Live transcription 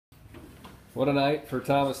What a night for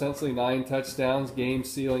Thomas Hensley. 9 touchdowns,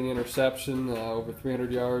 game-sealing interception, over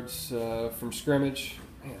 300 yards from scrimmage.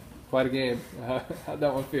 Man, quite a game. How'd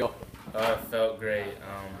that one feel? It felt great.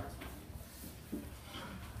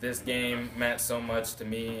 This game meant so much to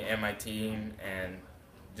me and my team, and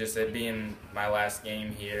just it being my last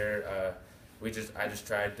game here, I just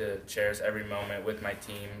tried to cherish every moment with my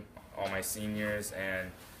team, all my seniors,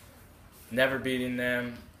 and never beating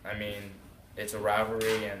them. I mean, it's a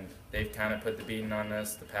rivalry, and they've kind of put the beating on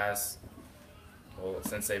us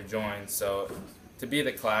since they've joined. So to be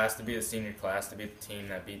the class, to be the senior class, to be the team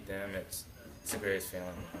that beat them, it's the greatest feeling.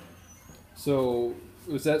 So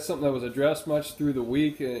was that something that was addressed much through the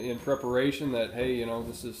week in preparation that, hey,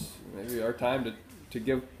 this is maybe our time to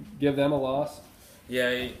give them a loss?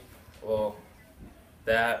 Yeah, well,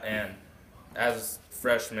 that, and as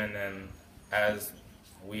freshmen and as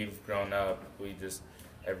we've grown up,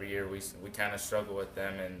 every year we kind of struggle with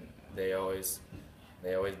them, and they always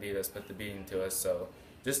beat us, put the beating to us. So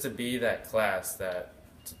just to be that class that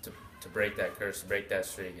to break that curse, to break that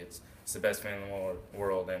streak, it's the best feeling in the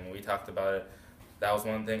world. And we talked about it. That was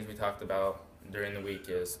one of the things we talked about during the week,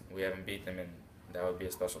 is we haven't beat them, and that would be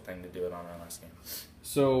a special thing to do it on our last game.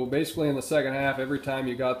 So basically in the second half, every time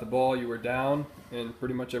you got the ball, you were down, and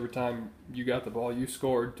pretty much every time you got the ball, you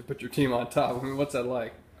scored to put your team on top. I mean, what's that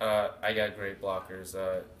like? I got great blockers.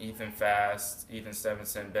 Ethan Fast, Ethan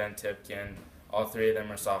Stevenson, Ben Tipkin, all three of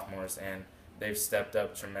them are sophomores, and they've stepped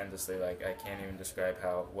up tremendously. Like, I can't even describe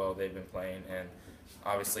how well they've been playing. And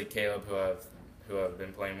obviously Caleb, who I've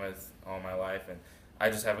been playing with all my life. And I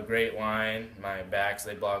just have a great line. My backs,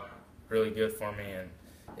 they block really good for me, and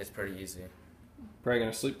it's pretty easy. Probably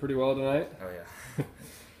going to sleep pretty well tonight? Oh, yeah.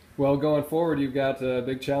 Well, going forward, you've got a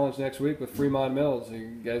big challenge next week with Fremont Mills. Are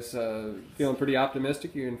you guys feeling pretty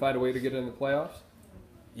optimistic you can find a way to get in the playoffs?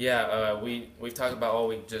 Yeah, we've talked about all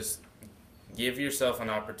week. Just give yourself an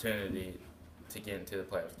opportunity to get into the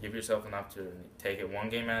playoffs. Give yourself an opportunity. Take it one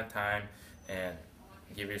game at a time, and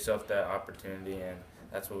give yourself that opportunity. And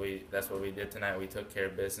that's what we did tonight. We took care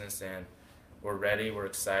of business, and we're ready. We're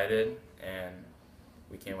excited, and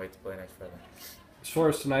we can't wait to play next Friday. As far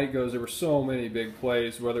as tonight goes, there were so many big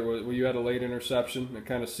plays, whether you had a late interception that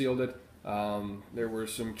kind of sealed it. There were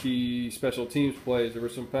some key special teams plays. There were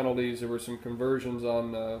some penalties. There were some conversions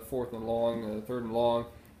on 4th and long, 3rd and long.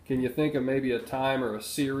 Can you think of maybe a time or a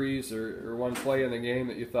series or one play in the game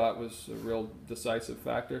that you thought was a real decisive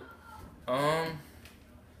factor? I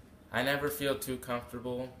never feel too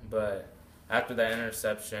comfortable, but after that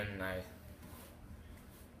interception,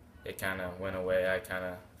 it kind of went away. I kind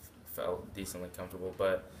of felt decently comfortable,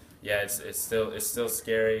 but yeah, it's still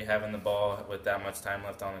scary having the ball with that much time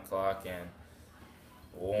left on the clock. And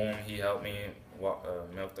Wilm, he helped me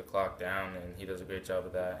milk the clock down, and he does a great job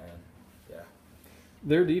of that. And yeah,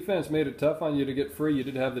 their defense made it tough on you to get free. You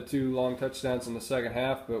did have the 2 long touchdowns in the second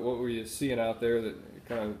half, but what were you seeing out there that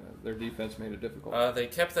kind of their defense made it difficult? They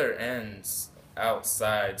kept their ends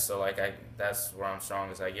outside, so that's where I'm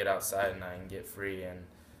strongest. I get outside and I can get free and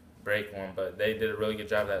break one, but they did a really good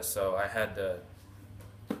job of that. So I had to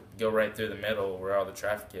go right through the middle where all the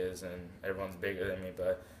traffic is, and everyone's bigger than me.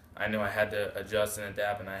 But I knew I had to adjust and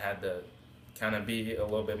adapt, and I had to kind of be a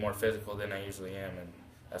little bit more physical than I usually am, and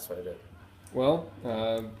that's what I did. Well,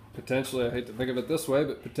 potentially, I hate to think of it this way,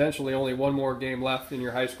 but potentially only one more game left in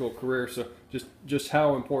your high school career. So just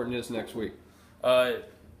how important is next week?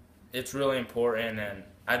 It's really important, and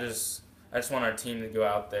I just want our team to go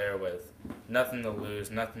out there with nothing to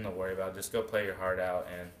lose, nothing to worry about. Just go play your heart out,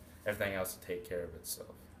 and everything else will take care of itself.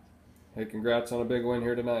 Hey, congrats on a big win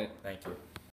here tonight. Thank you.